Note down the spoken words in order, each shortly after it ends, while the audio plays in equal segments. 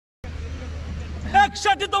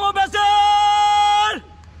61তম ব্যাচের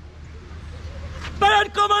parade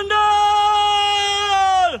commander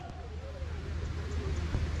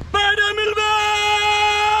প্যারেডে মিলবে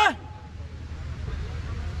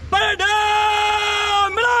প্যারেডে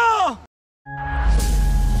মিলো।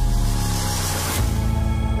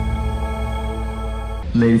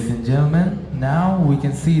 Ladies and gentlemen, now we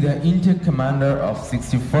can see the intake commander of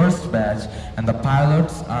 61st batch and the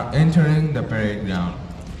pilots are entering the parade ground.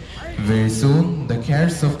 Very soon, the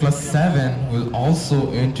cadets of class 7 will also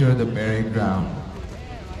enter the parade ground.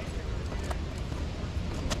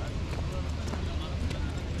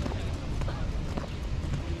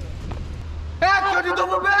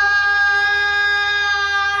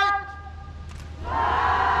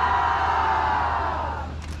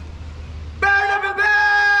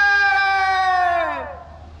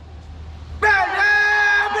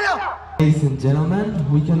 Ladies and gentlemen,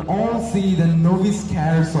 we can all see the novice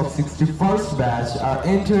cadets of 61st batch are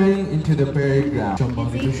entering into the parade ground.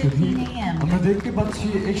 আমরা দেখতে পাচ্ছি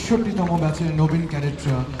 61তম ব্যাচের নবীন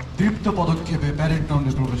ক্যাডেটরা দীপ্ত পদক্ষেপে parade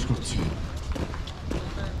গ্রাউন্ডে প্রবেশ করছে।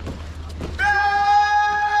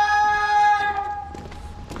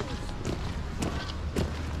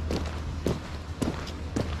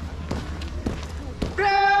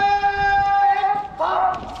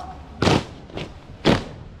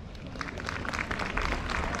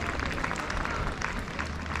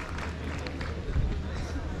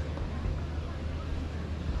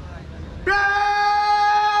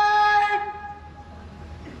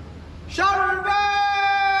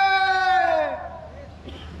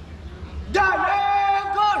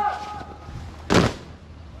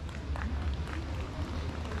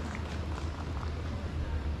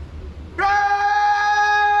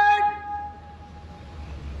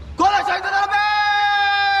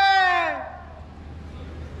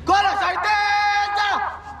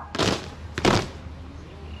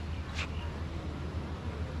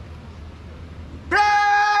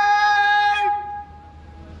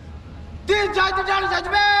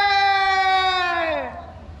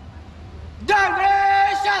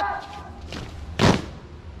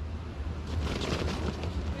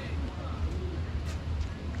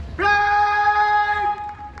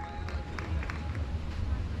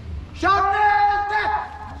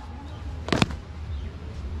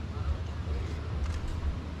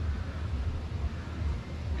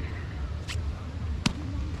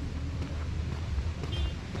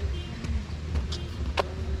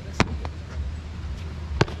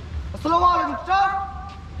 আসসালামু আলাইকুম স্টাফ,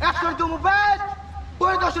 61তম ব্যাচ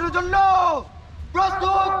পরিদর্শনের জন্য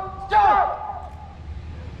প্রস্তুত। স্টার্ট।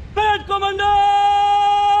 প্যারেড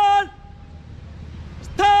কমান্ডার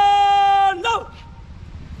স্ট্যান্ড নাও।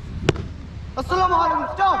 আসসালামু আলাইকুম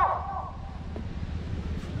staff.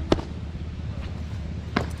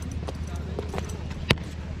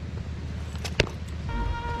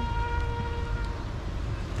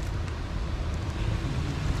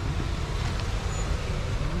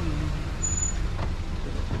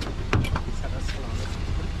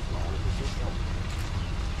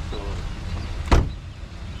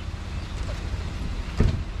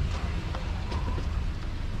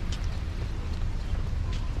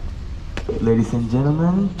 Ladies and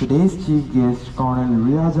gentlemen, today's chief guest, Colonel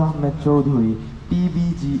Riaz Ahmed Chaudhuri,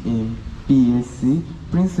 PBGM, PSC,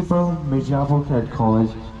 Principal, Mirzapur Cadet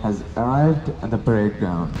College, has arrived at the parade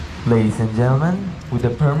ground. Ladies and gentlemen, with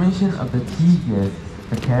the permission of the chief guest,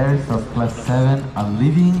 the cadets of class 7 are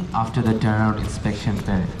leaving after the turnout inspection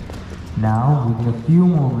parade. Now, within a few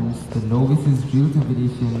moments, the Novices Drill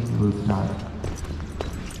competition will start.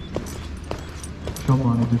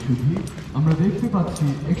 সম্মানিত সুধী, আমরা দেখতে পাচ্ছি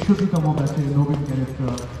 61তম ব্যাচের নবীন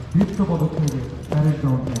ক্যাডেটরা দীপ্ত পদক্ষেপে parade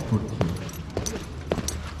ground ত্যাগ করছে।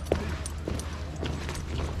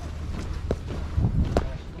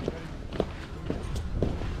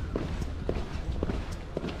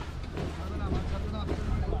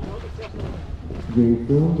 Very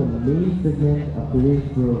soon, the main segment of today's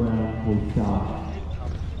program will start.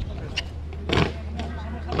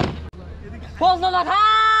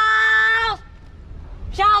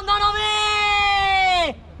 সাবধান হবে,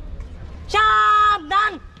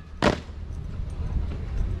 সাবধান।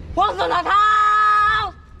 পছন্দ খাও,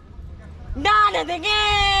 ডানে থেকে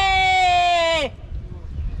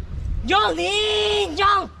জলদি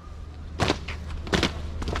যাও।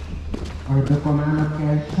 Under the command of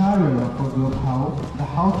Cadet Sharia for the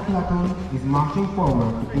house platoon is marching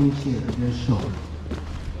forward to initiate their show.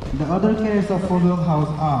 The other cadets of Fordul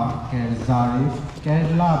House are Cadet Zarif, Cadet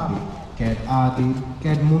Labi, Cadet Adil,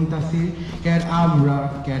 Cadet Muntasir, Cadet Abrar,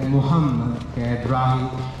 Cadet Muhammad, Cadet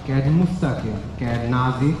Rahid, Cadet Mustaqil, Cadet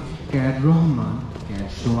Nazif, Cadet Rahman,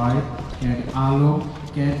 Cadet Shoaib, Cadet Alok,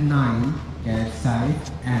 Cadet 9, Cadet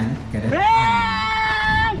Saif, and Cadet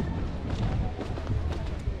Amin.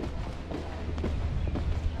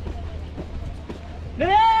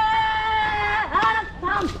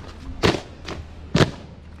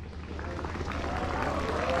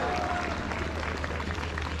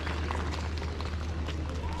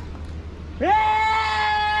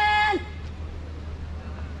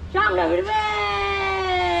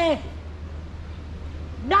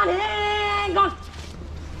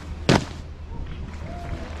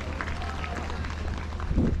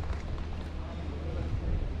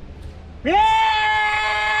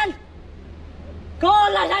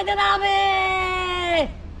 Con la gente da me!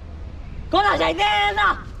 Con la gente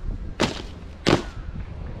da!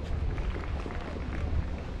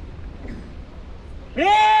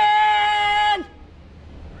 Ren!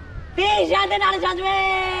 Tishan de nani chanjwe!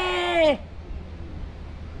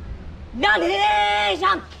 Nani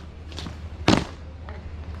shan!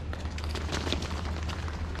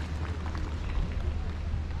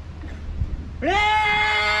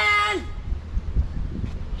 Ren!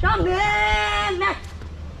 Sham Ren!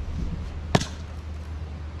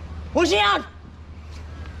 Hushiyan!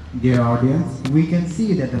 Dear audience, we can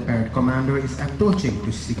see that the parade commander is approaching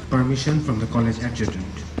to seek permission from the college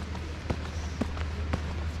adjutant.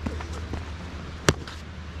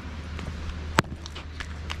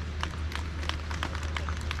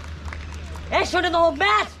 একশোটা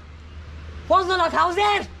batch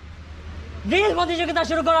 15,000 drill প্রতিযোগিতা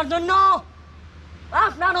শুরু করার জন্য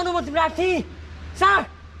আপনার অনুমতি প্রার্থী sir.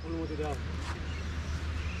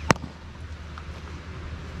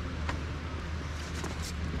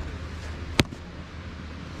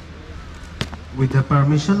 With the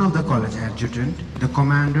permission of the college adjutant, the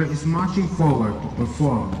commander is marching forward to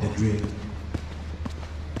perform the drill.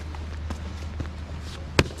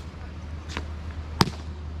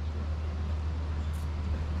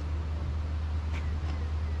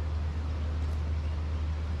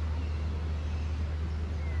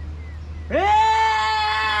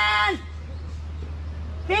 Ren!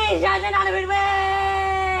 Tishan de nani birbe!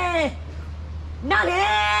 Nani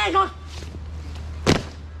go!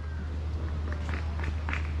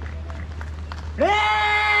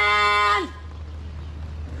 Ren!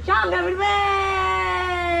 Sham de birbe!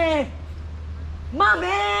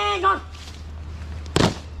 Mame go!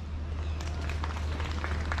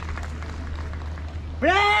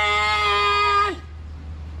 Ren!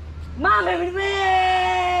 Mame birbe!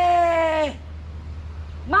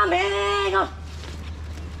 Mame go!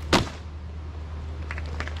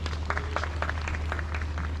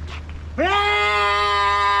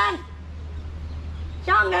 Ren!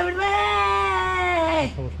 Sham de birbe!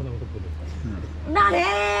 Nani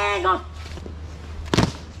go!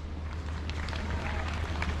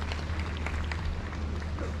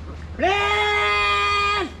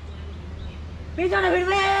 Ren! পিছনে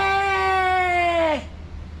ফিরবে!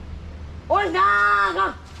 উল্টা go!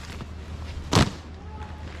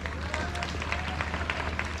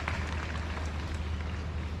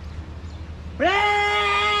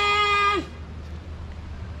 Ren!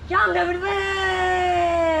 সামনে ফিরবে!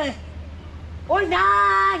 উল্টা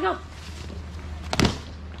go!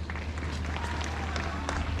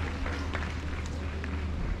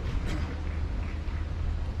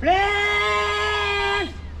 Ren!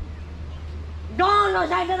 Dono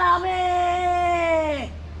side da me!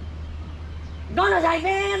 Dono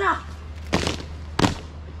side da!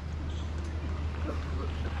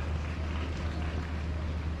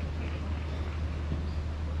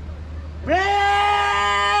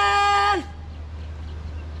 Ren!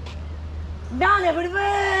 Dale birbe!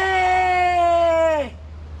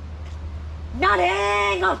 Dale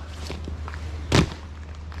go!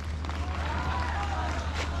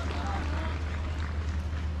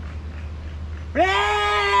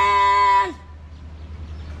 Ren!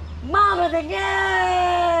 Mama de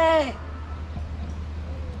gay!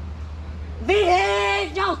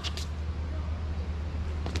 Video!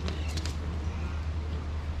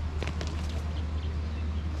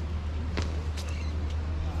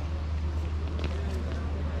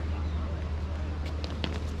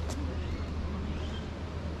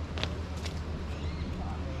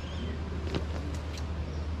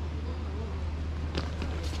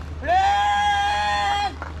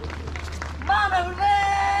 Ren! Mama birbe!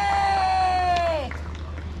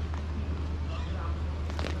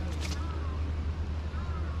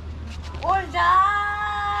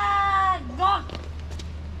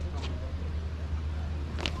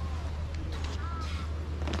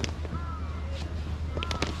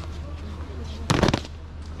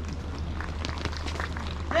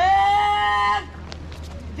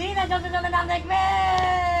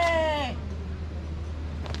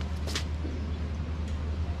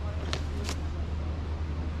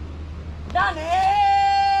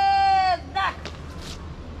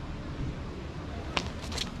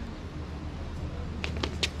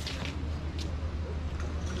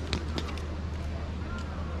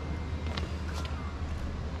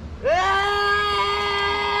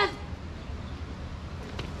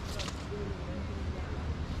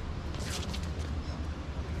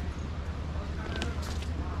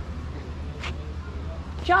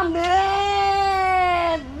 সামনে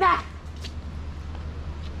না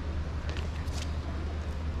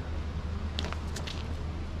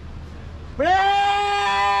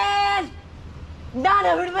brain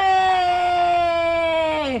ডানে ফিরবে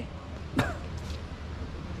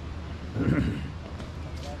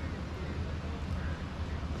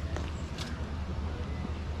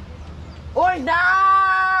ওই দা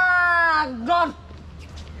গন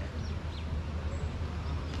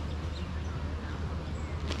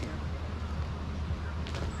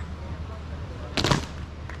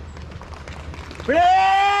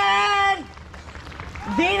ব্রেন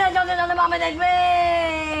দিনে চলতে চলতে বামে দেখবে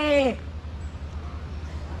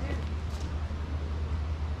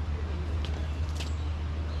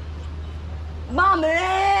বামে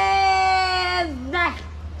দেখ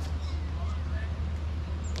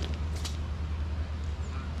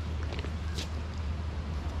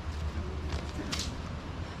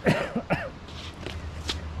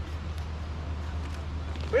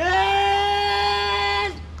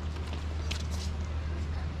ব্রেন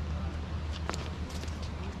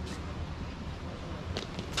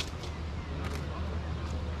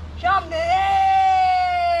সামনে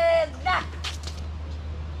দেখ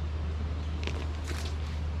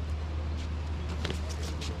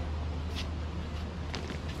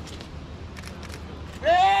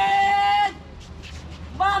ব্রেন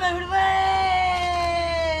বামে ফিরবে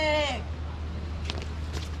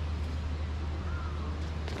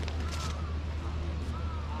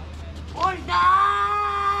উল্টা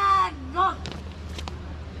গন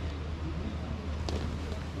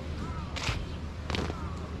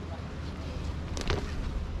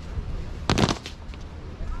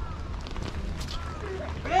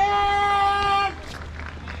ব্রেন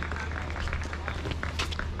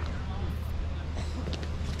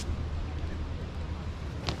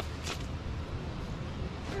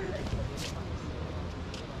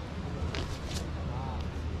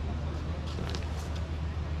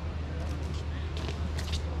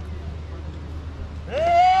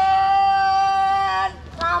ব্রেন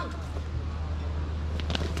থাম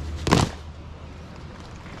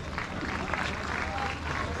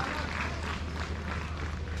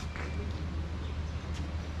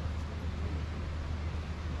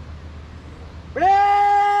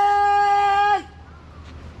ব্রেন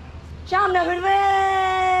সামনে ফিরবে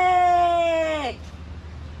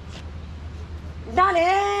ডানে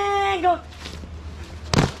গো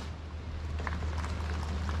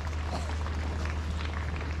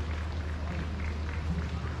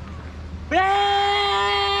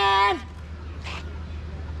ব্রেন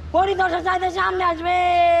পরিদর্শন চাইতে সামনে আসবে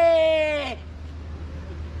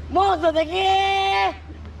মতো দেখে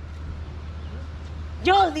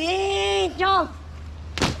জলদি চল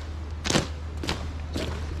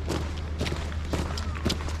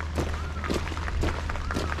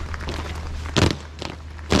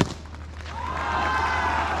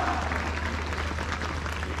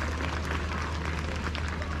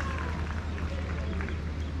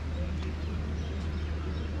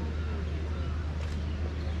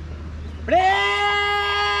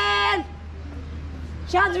ব্রেন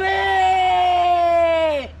সাজবে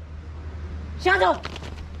সাজো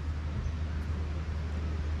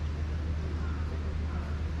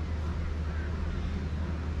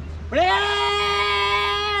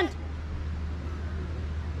ব্রেন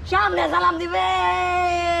সামনে সালাম দিবে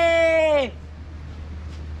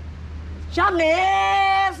সামনে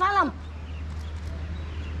সালাম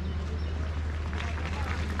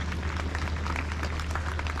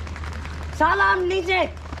সালাম নিচে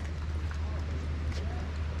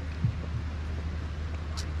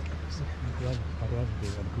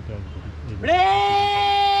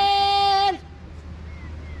ব্রেন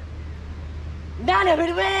ডানে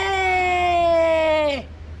ফিরবে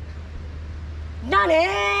ডানে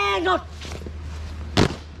গট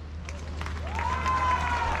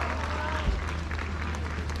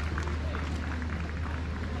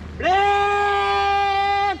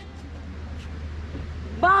ব্রেন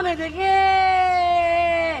বামে দেখে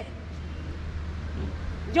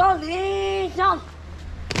জলদি চল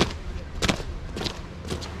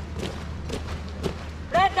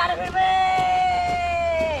ব্রেন ডানে ফিরবে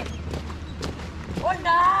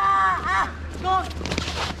উল্টা গট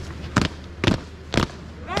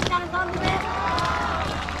ব্রেন ডানে চল দিবে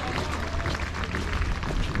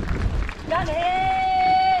ডানে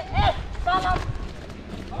সালাম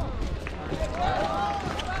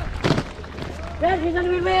ব্রেন পিছনে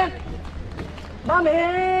ফিরবে বামে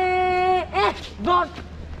গট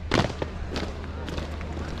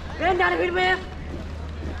ব্রেন ডানে ফিরবে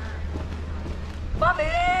বামে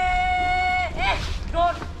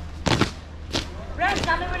গট ব্রেন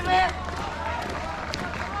ডানে ফিরবে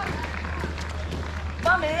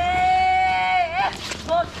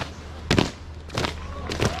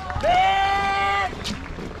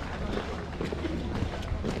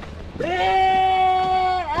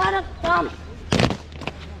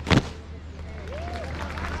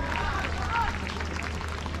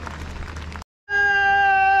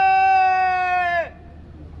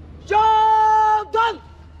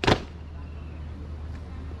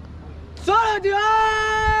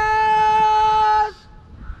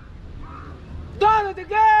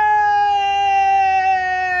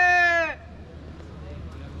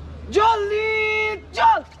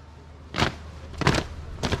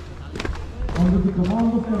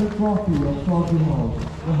trophy of Trophy House,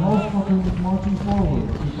 the house platoon is marching forward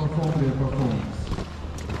to perform their performance.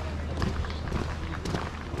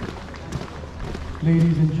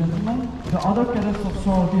 Ladies and gentlemen, the other cadets of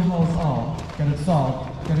Sorority House are Cadet Saad,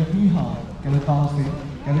 Cadet Nihan, Cadet Tasin,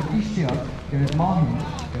 Cadet Ishtiaq, Cadet Mahin,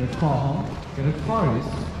 Cadet Faham, Cadet Faris,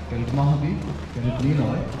 Cadet Mahdi, Cadet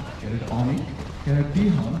Niloy, Cadet Anik, Cadet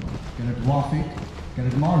Dihan, Cadet Wafiq,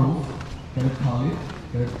 Cadet Maruf, Cadet Khalid,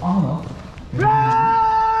 Cadet Ahnaf, Red!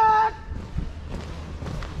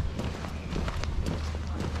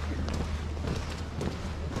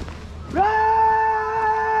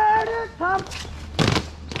 Red is up!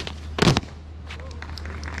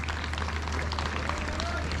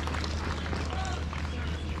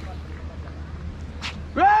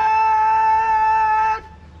 Red!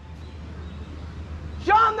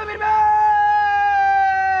 Şanlı bir be!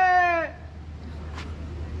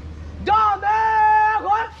 Canlı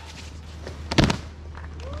gol!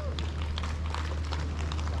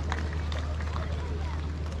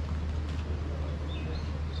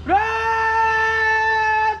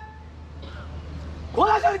 Red!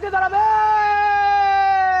 고라 절대 사람에!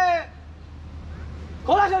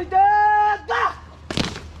 고라 절대 가!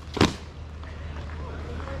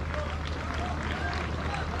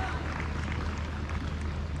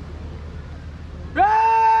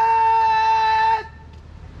 Red!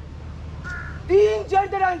 तीन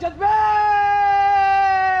चलते रंजत में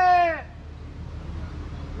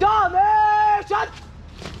Domination!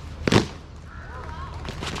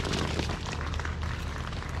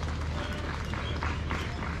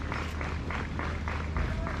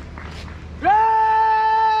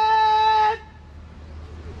 Red!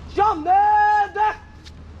 Jamnede!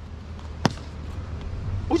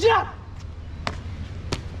 Uçak!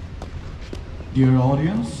 Dear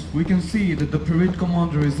audience, we can see that the parade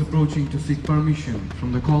commander is approaching to seek permission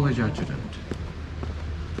from the college adjutant.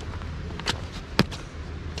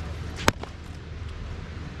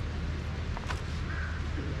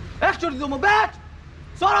 একশোটি তম batch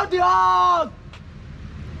সরতি হক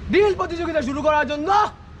drill প্রতিযোগিতা শুরু করার জন্য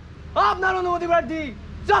আপনার অনুমতি প্রার্থী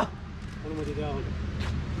যা অনুমতি দেওয়া হলো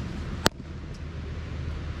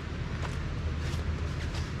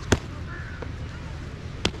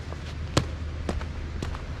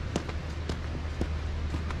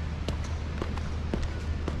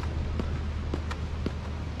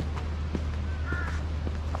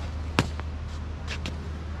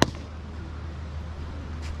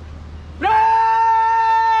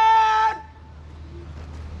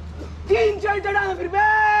तीन चलते डांस फिर बे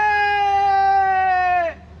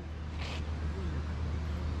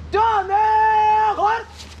जाने घर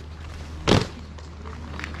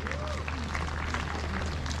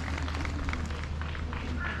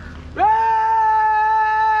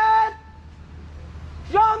red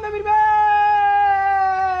जाने फिर बे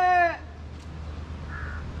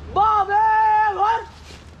बाबे घर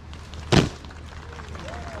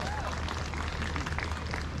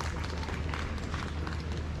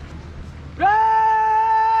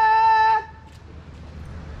Red!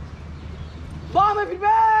 Bombe फिर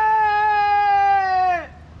बे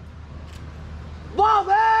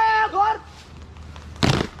बॉम्बे घर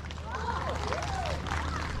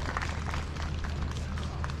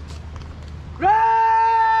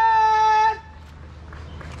Red!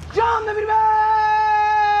 जाने फिर बे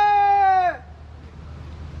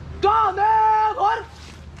जाने घर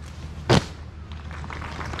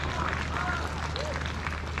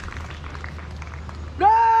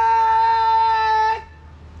Red!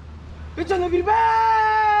 It's on the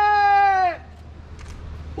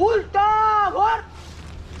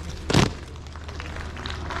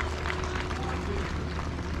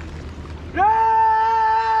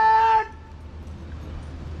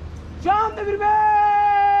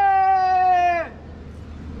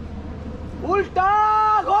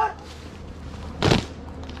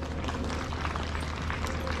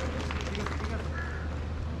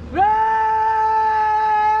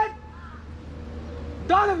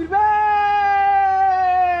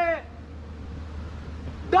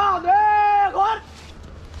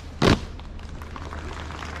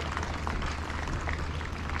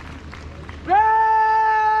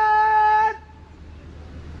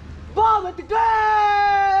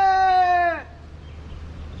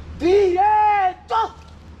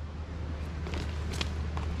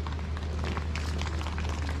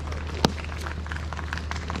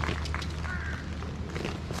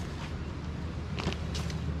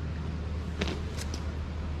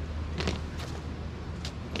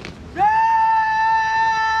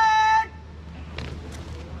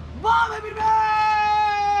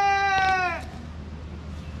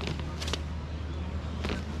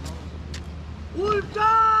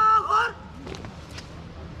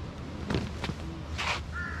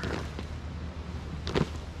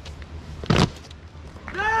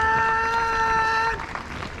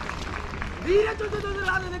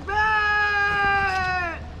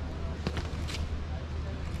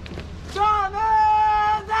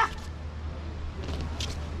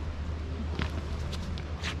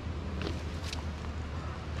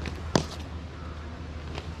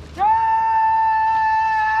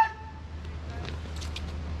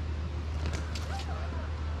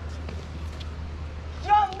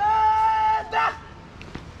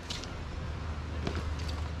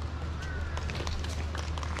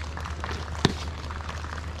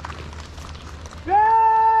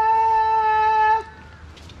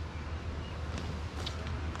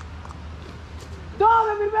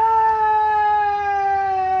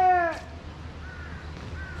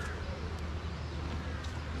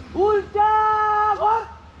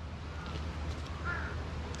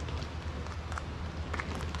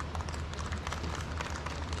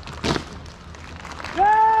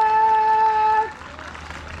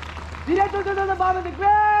বামে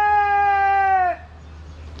দেখবে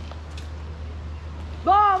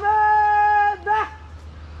বামে দেখ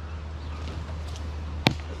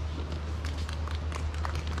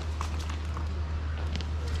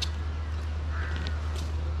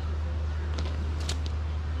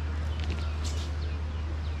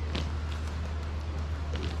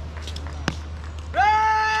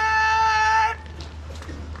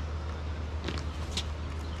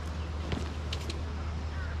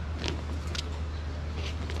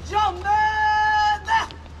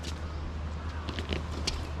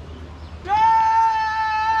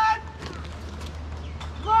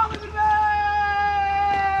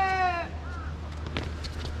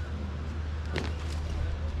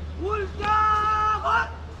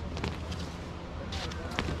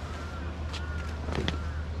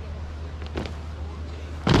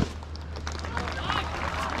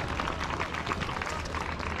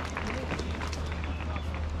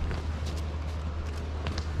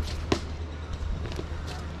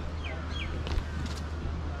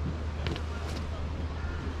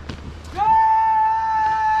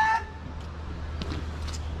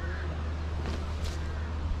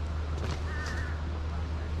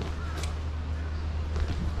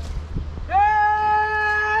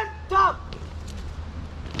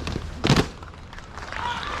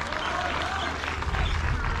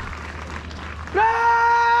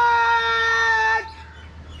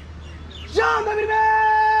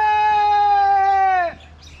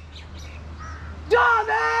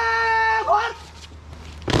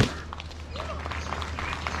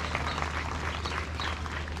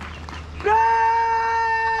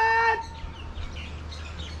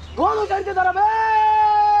গণজারিতে দাঁড়াবে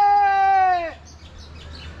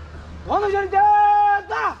গণজারিতে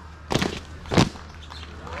দাঁড়া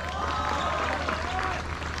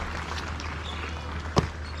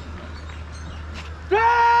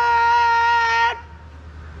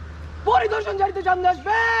পরিদর্শন জারিতে সামনে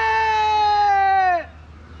আসবে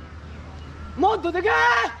মধ্য থেকে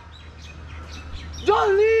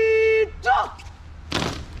জলদি চল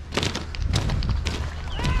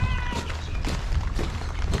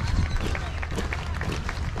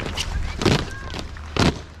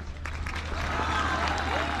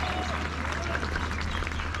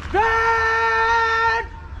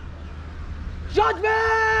Judgment!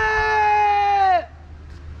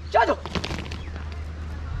 Judge!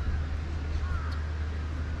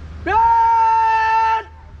 Red!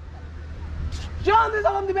 Canlı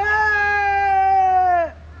salam dibe!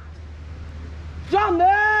 Canlı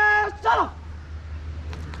salam!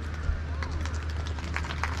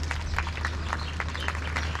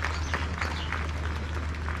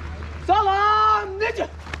 Salam nece?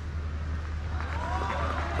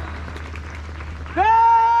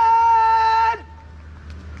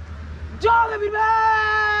 Canı bilme!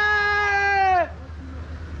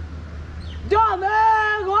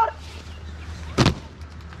 Canı gör!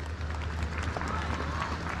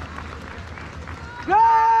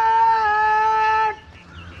 Red!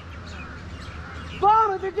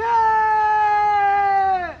 Bağımdaki!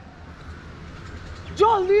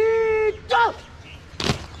 Jolly Jol!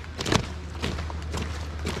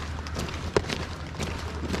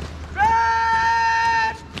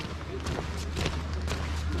 Red!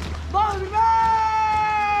 Bağımdaki!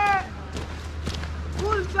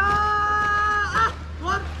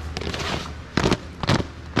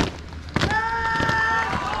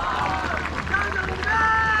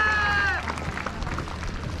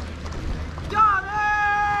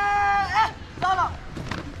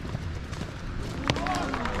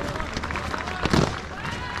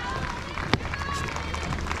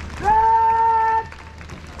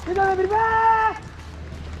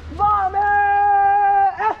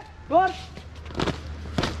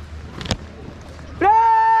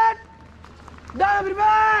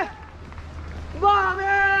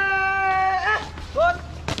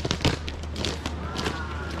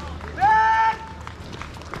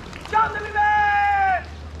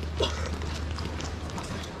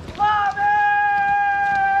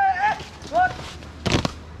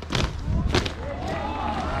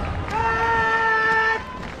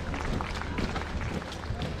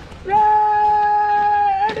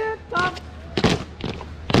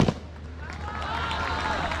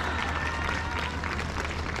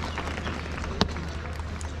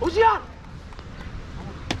 Ujian!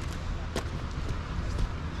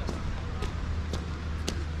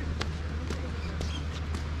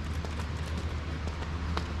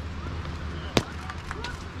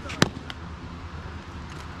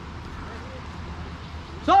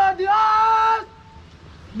 সদিয়াস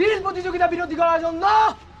দিন প্রতিযোগিতা বিরোধী করার জন্য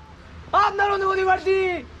আপনার অনুমতি প্রার্থী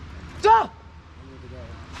চল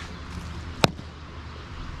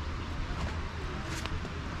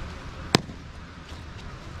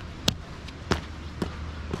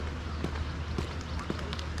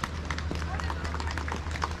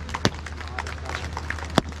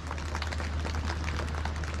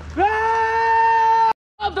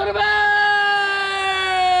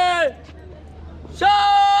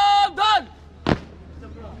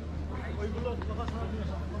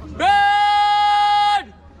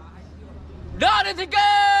থেকে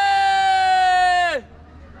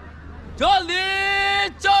জলদি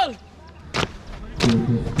চল।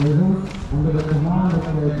 Under the command of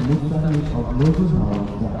Head Mustahid of Novices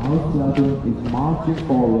House, the house platoon is marching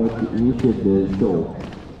forward to initiate their show.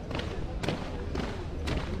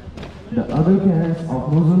 The other cadets of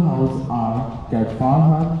Novices House are Cadet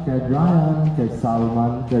Farhan, Cadet Ryan, Cadet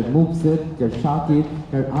Salman, Cadet Mubsid, Cadet Shakib,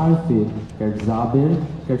 Cadet Arifin, Cadet Zabir,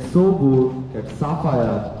 Cadet Sobur, Cadet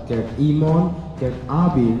Safaya, Cadet Imon, Cadet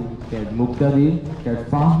Abir, Cadet Muqtadir, Cadet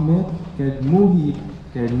Fahmid, Cadet Muhib,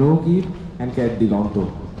 Cadet Nogib, and Cadet Digonto.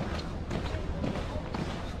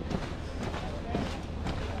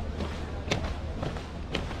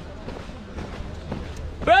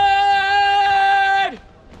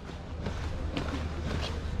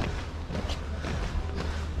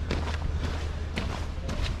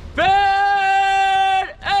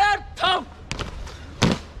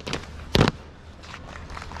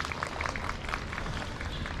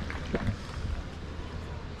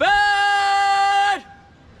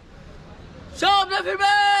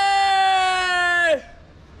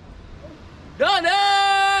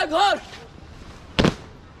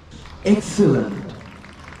 Excellent.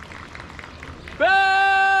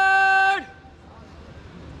 Bed!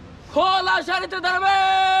 Khola sharite darbe!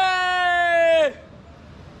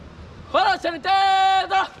 Khola sharite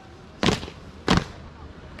dar.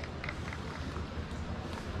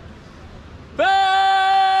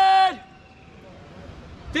 Bed!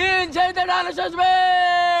 Teen sharite dale sojbe!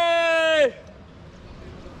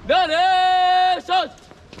 Dale soj!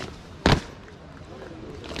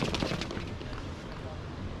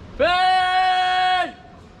 Bed!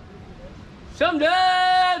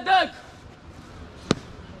 Someday, duck!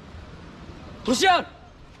 Hushiyar!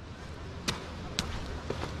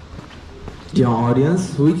 Dear audience,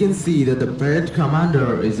 we can see that the parade commander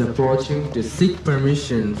is approaching to seek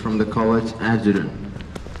permission from the college adjutant.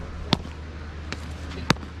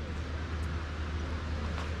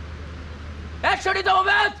 একশোটি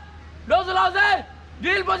তহবিল নজরুল হাউসের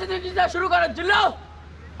drill প্রতিযোগিতা শুরু করার জন্য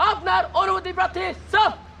আপনার অনুমতি প্রার্থী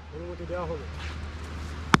স্যার। অনুমতি দেওয়া হবে।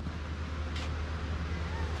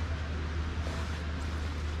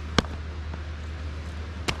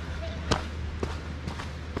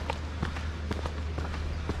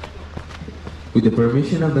 With the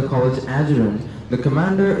permission of the college adjutant, the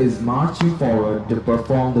commander is marching forward to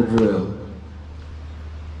perform the drill.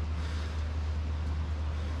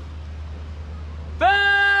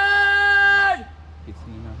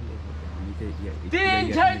 तीन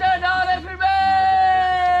छेड़े डाले फिर में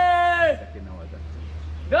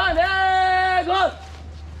डाले गोल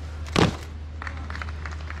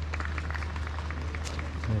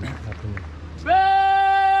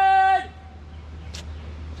बैट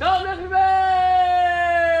डाले फिर में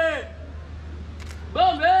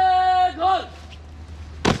बॉम्बे गोल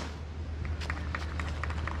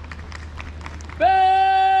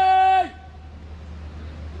बैट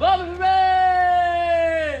बॉम्बे फिर में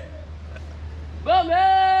Bome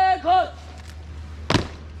khot.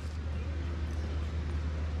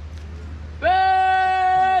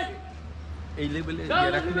 Bed. এই লেভেলে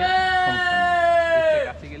রাখলে সমস্যা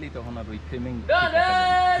কাছে গেলেই তখন আর ওই ফ্রেমিং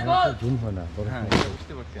জুম হয় না বড় হ্যাঁ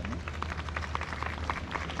বুঝতে পারছি আমি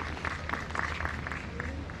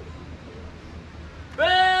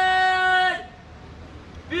Bed.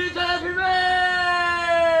 পিছনে ফিরবে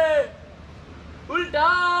উল্টা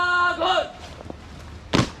ঘোর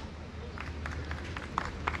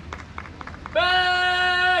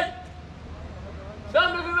Bed!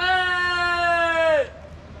 Saamne firme!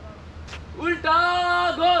 Ulta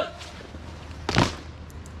goal!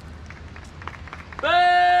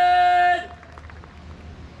 Bed!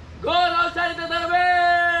 Goal!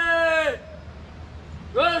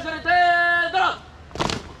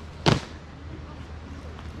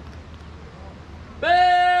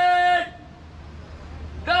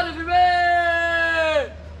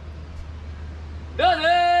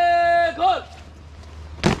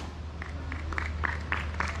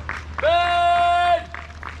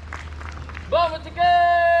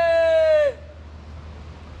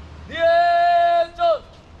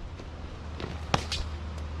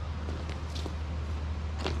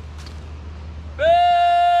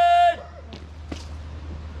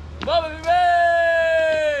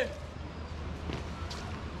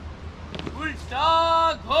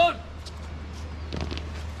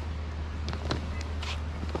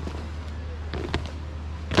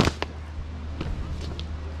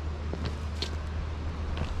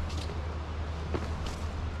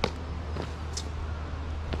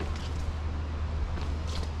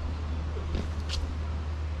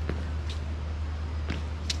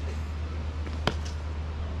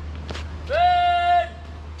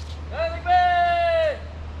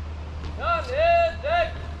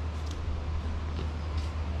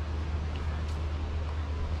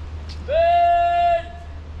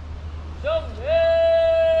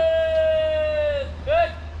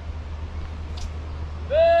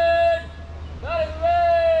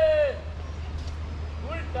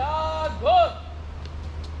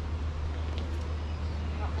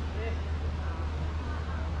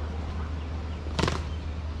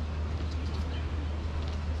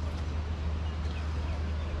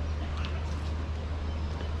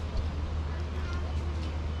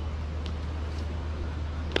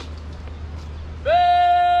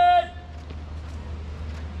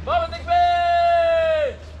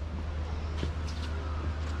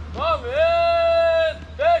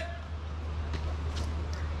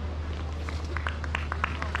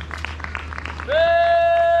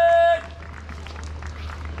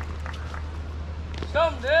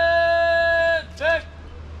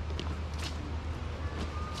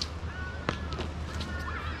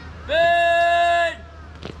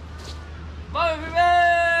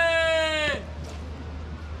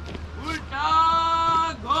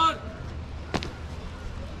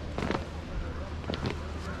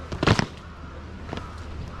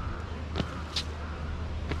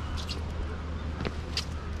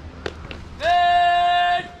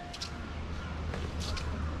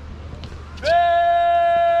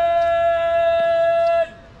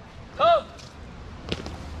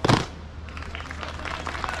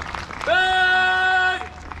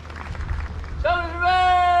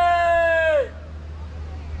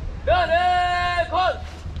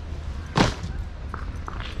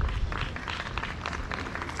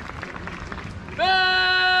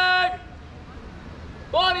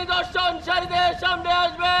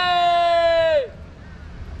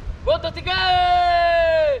 থেকে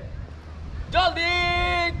জলদি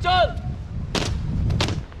চল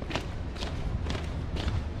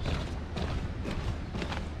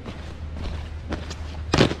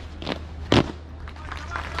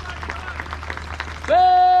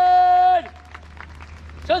Ben!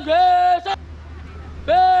 Söz ver!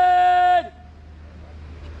 Ben!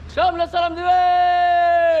 Şamle salam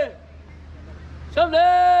dibe!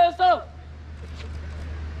 Şamle salam!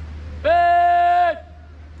 Ben!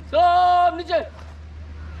 Salam nice!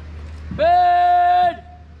 Ben!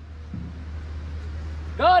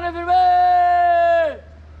 Dane bir ben!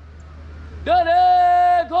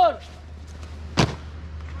 Dane kor!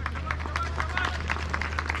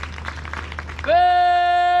 Ben!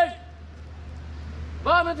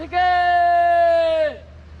 Vamos থেকে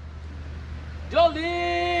জলদি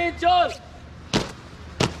চল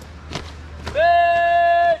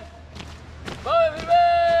Ben! Vamos vive!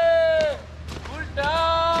 উল্টা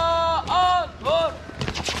on ঘোর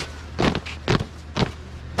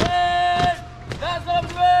Ben! সালাম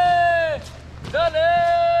দিবে চলে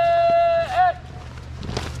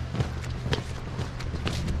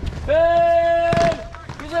Ben!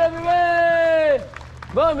 পিছনে দিবে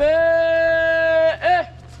বামে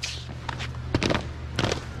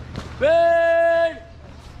Ben!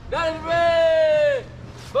 Dale, Ben!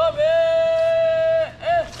 Bobby!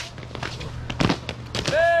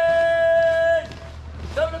 Ben!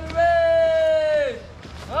 Double Ben!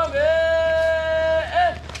 Bobby!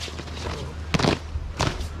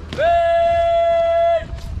 Ben!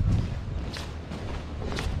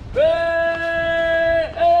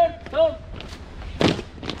 Ben! Tom!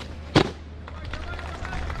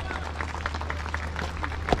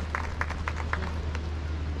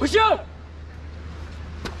 Push up!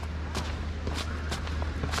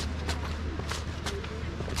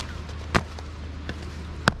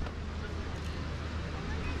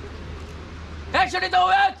 Action in the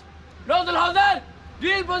wet! Nozzle Hauser!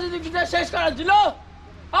 Drill position শেষ করার জন্য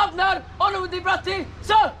আপনার অনুমতি প্রার্থী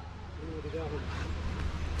sir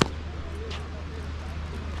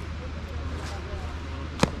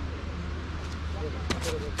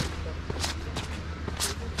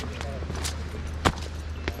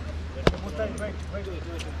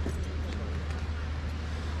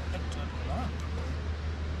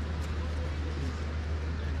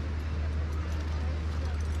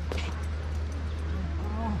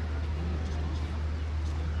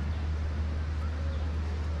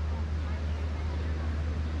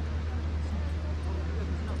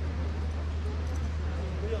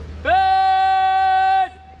Ben!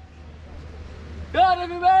 Dale,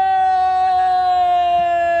 mi Ben!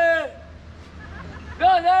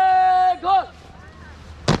 Dale, gol!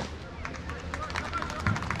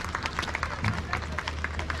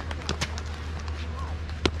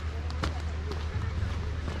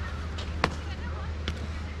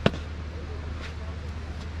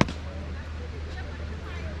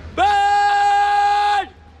 Ben!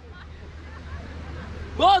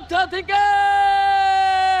 কোথা থেকে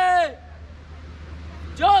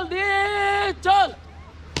জলদি চল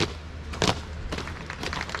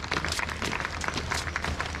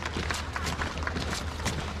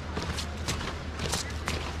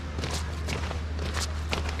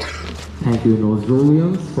Thank you,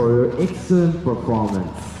 Nozzolians, for your excellent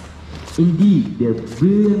performance. Indeed, their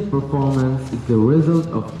brilliant performance is the result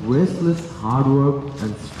of restless hard work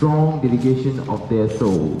and strong dedication of their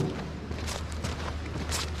soul.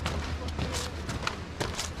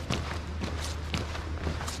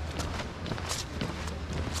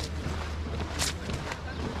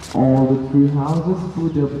 All the three houses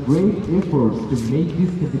put up great efforts to make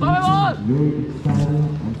this competition very exciting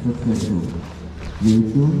and successful. Very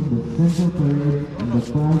soon, the center parade and the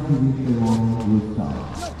prize giving ceremony will start.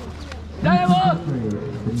 After the parade,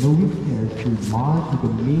 the novice cadets will march to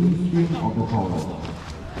the mainstream of the college.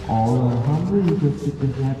 All are humbly requested to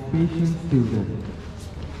have patience till then.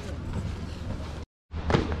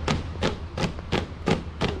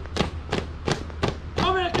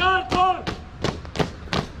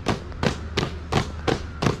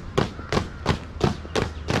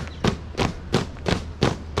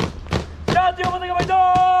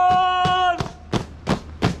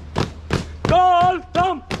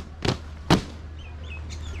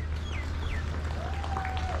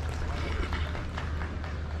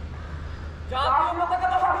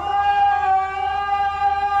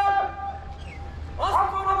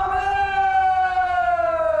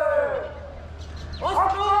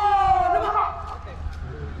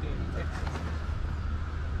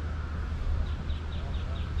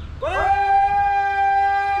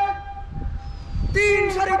 তিন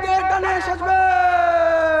সারিতে ডানে সাজবে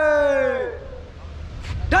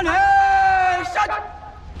ডানে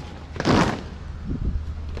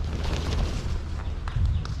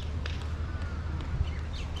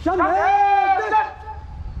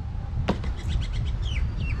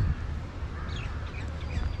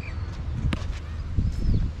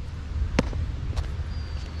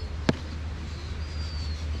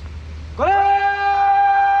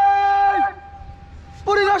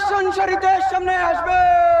পরিদর্শন সারিতে সামনে আসবে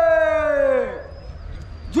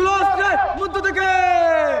জুলুসের মধ্য থেকে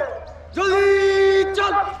জলদি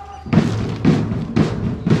চল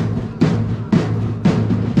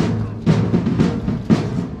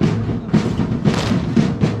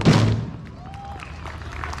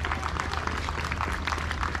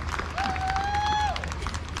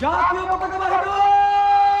জাতীয় পতাকা বাহিত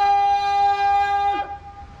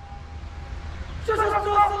সশস্ত্র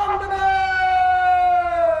সালাম দেবে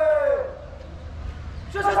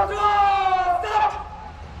সশস্ত্র সালাম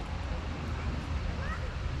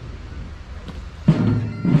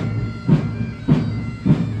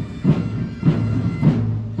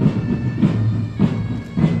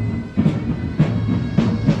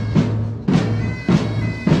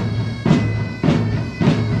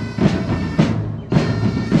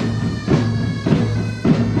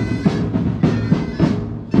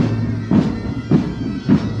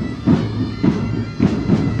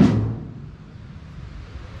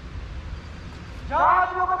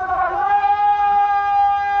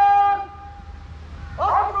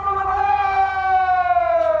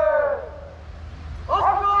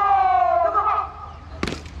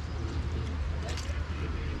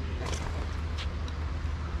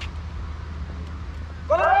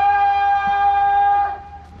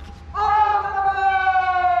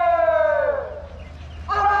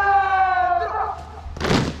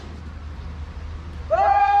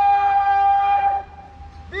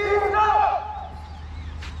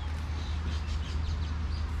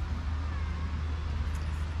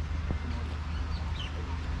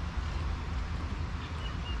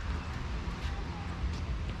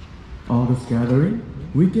All this gathering,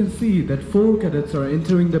 we can see that 4 cadets are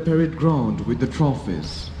entering the parade ground with the trophies.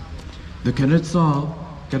 The cadets are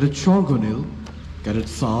Cadet Shorgonil, Cadet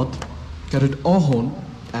Saad, Cadet Ohon,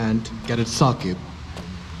 and Cadet Sakib.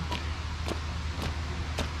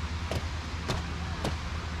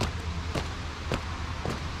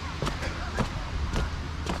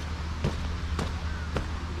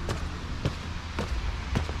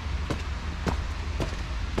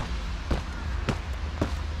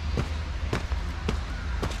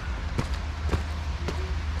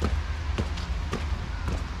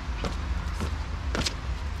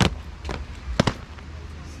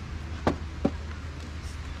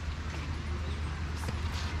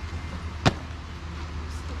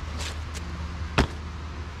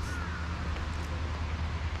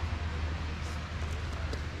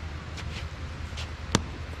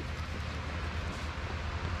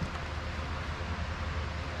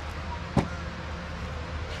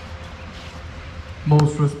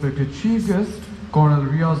 Most respected Chief Guest, Colonel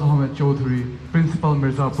Riaz Ahmed Chaudhary, Principal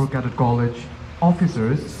Mirzapur Cadet College,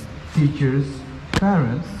 officers, teachers,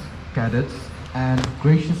 parents, cadets, and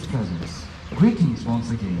gracious presence. Greetings once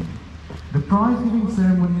again. The prize-giving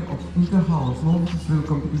ceremony of Inter-House Novices Drill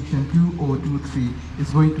Competition 2023 is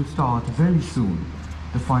going to start very soon.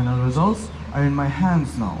 The final results are in my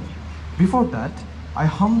hands now. Before that, I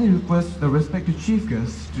humbly request the respected Chief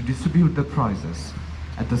Guests to distribute the prizes.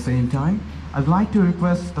 At the same time, I'd like to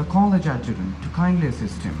request the college adjutant to kindly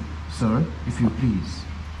assist him. Sir, if you please.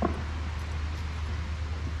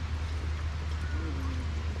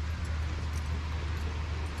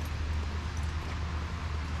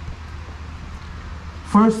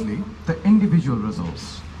 Firstly, the individual results.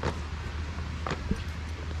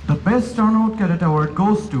 The best turnout cadet award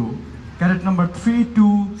goes to cadet number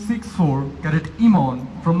 3264, Cadet Imon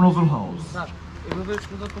from Rosal House.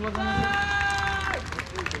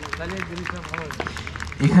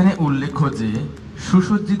 এখানে উল্লেখ্য যে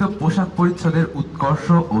সুসজ্জিত পোশাক পরিচ্ছদের উৎকর্ষ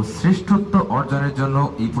ও শ্রেষ্ঠত্ব অর্জনের জন্য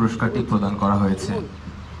এই পুরস্কারটি প্রদান করা হয়েছে।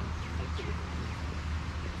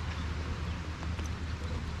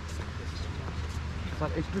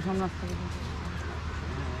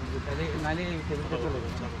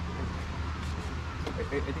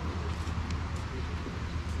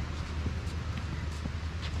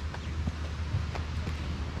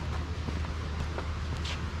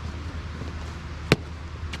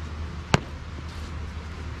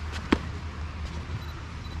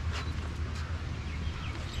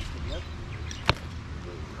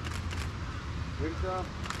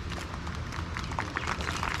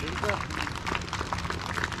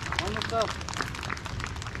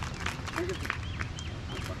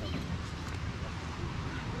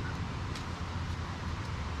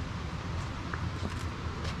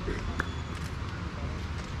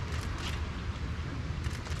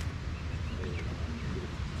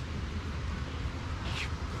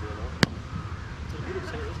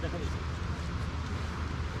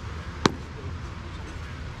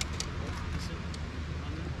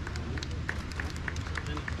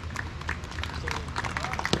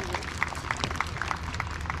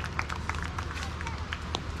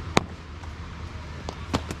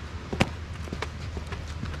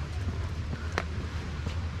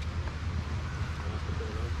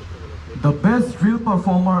 The best drill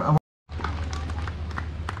performer award.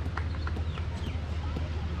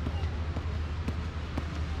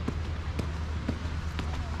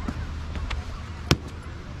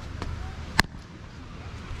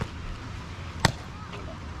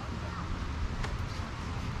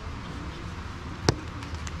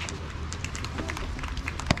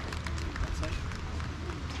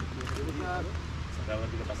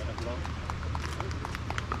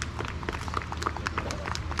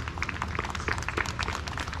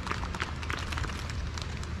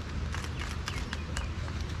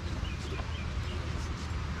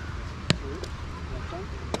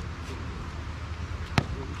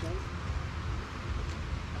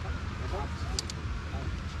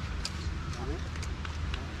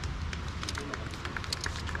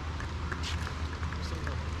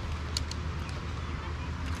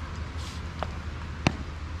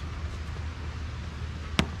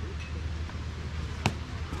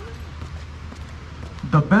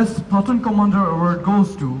 The best platoon commander award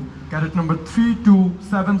goes to cadet number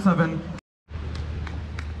 3277.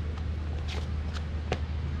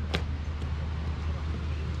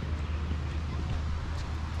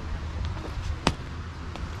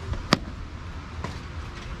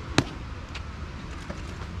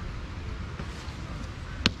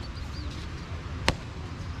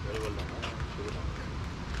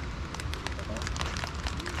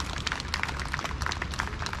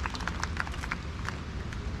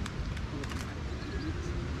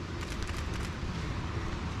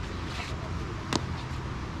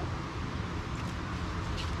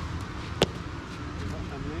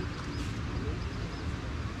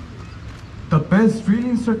 The best drill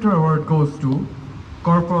instructor award goes to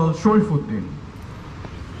Corporal Shorifuddin.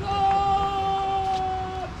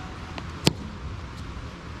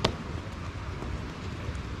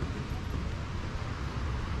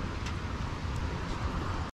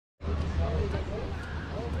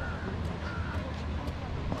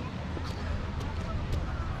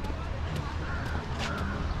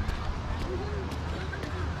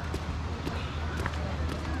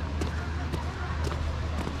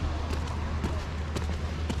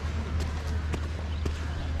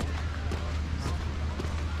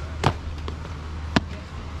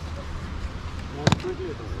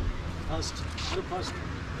 First.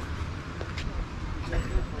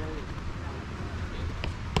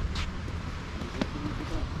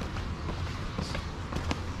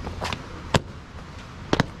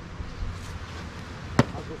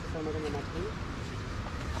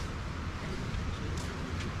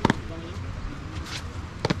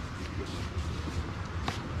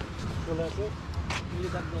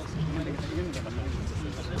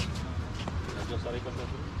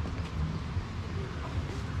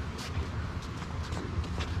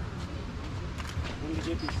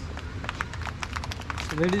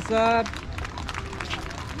 Ready, sir?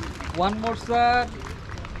 One more, sir.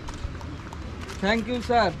 Thank you,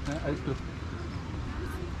 sir.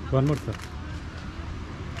 One more, sir.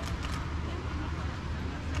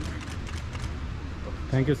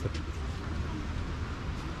 Thank you, sir.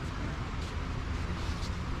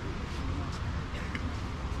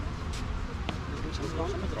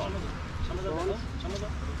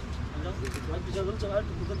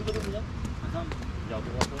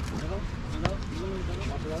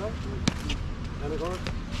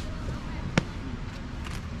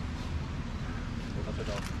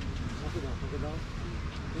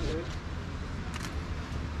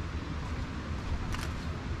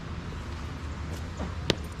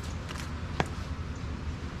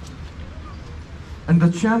 And the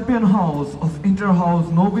champion house of Inter-House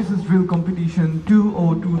Novices Drill Competition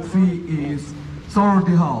 2023 is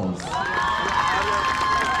Sorority House.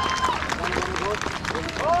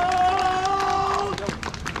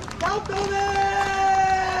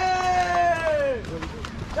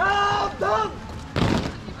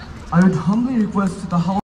 I would humbly request the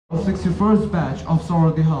house of 61st batch of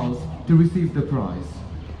Sorority House to receive the prize.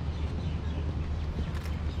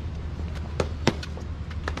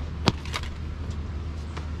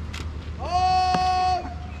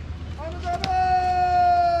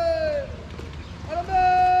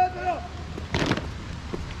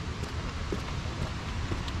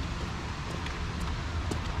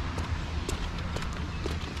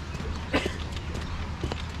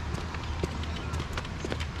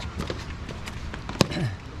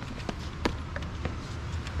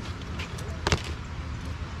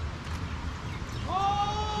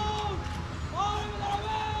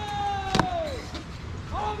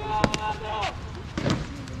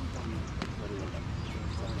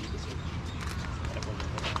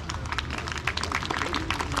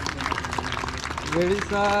 Ready,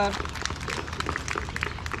 sir?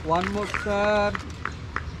 One more, sir.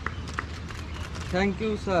 Thank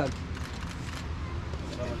you, sir.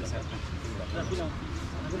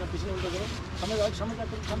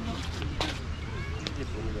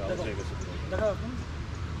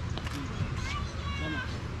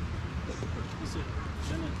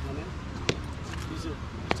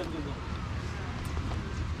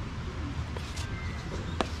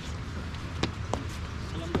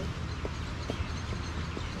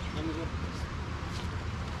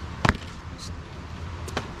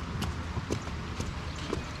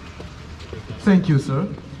 Thank you, sir.